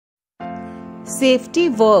Safety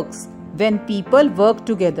works when people work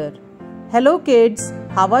together. Hello kids,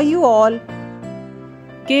 how are you all?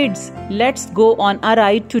 Kids, let's go on a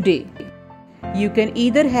ride today. You can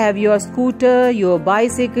either have your scooter, your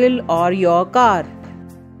bicycle or your car.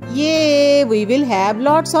 Yay, we will have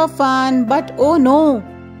lots of fun, but oh no,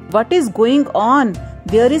 what is going on?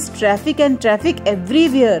 There is traffic and traffic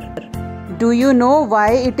everywhere. Do you know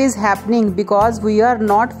why it is happening? Because we are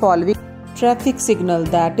not following traffic signal,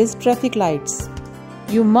 that is traffic lights.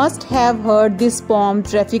 You must have heard this poem,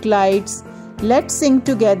 traffic lights. Let's sing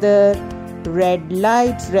together. Red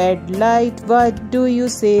light, what do you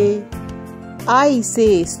say? I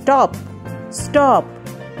say stop, stop,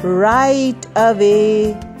 right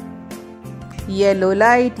away. Yellow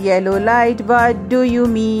light, what do you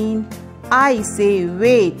mean? I say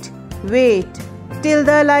wait, wait, till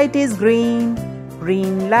the light is green.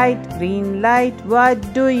 Green light,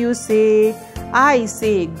 what do you say? I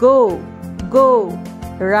say go, go,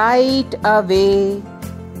 right away.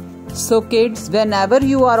 So kids, whenever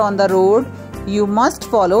you are on the road, you must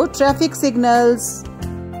follow traffic signals.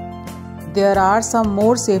 There are some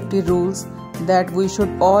more safety rules that we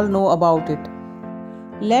should all know about it.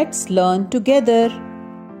 Let's learn together.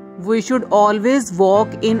 We should always walk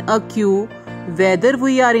in a queue, whether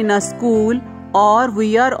we are in a school or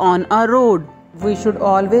we are on a road. We should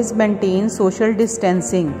always maintain social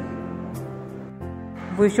distancing.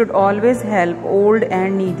 We should always help old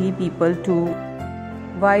and needy people too.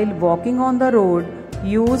 While walking on the road,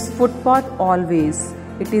 use footpath always.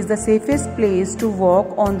 It is the safest place to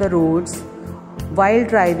walk on the roads. While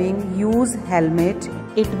driving, use helmet.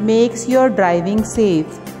 It makes your driving safe.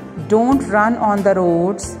 Don't run on the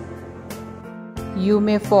roads. You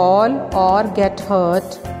may fall or get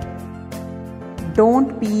hurt.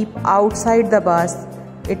 Don't peep outside the bus.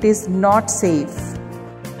 It is not safe.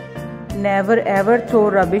 Never ever throw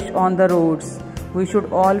rubbish on the roads. We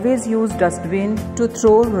should always use dustbin to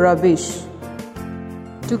throw rubbish.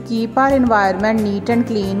 To keep our environment neat and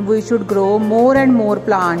clean, we should grow more and more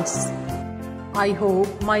plants. I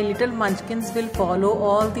hope my little munchkins will follow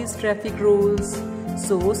all these traffic rules.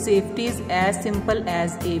 So safety is as simple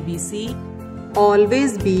as ABC.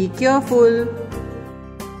 Always be careful.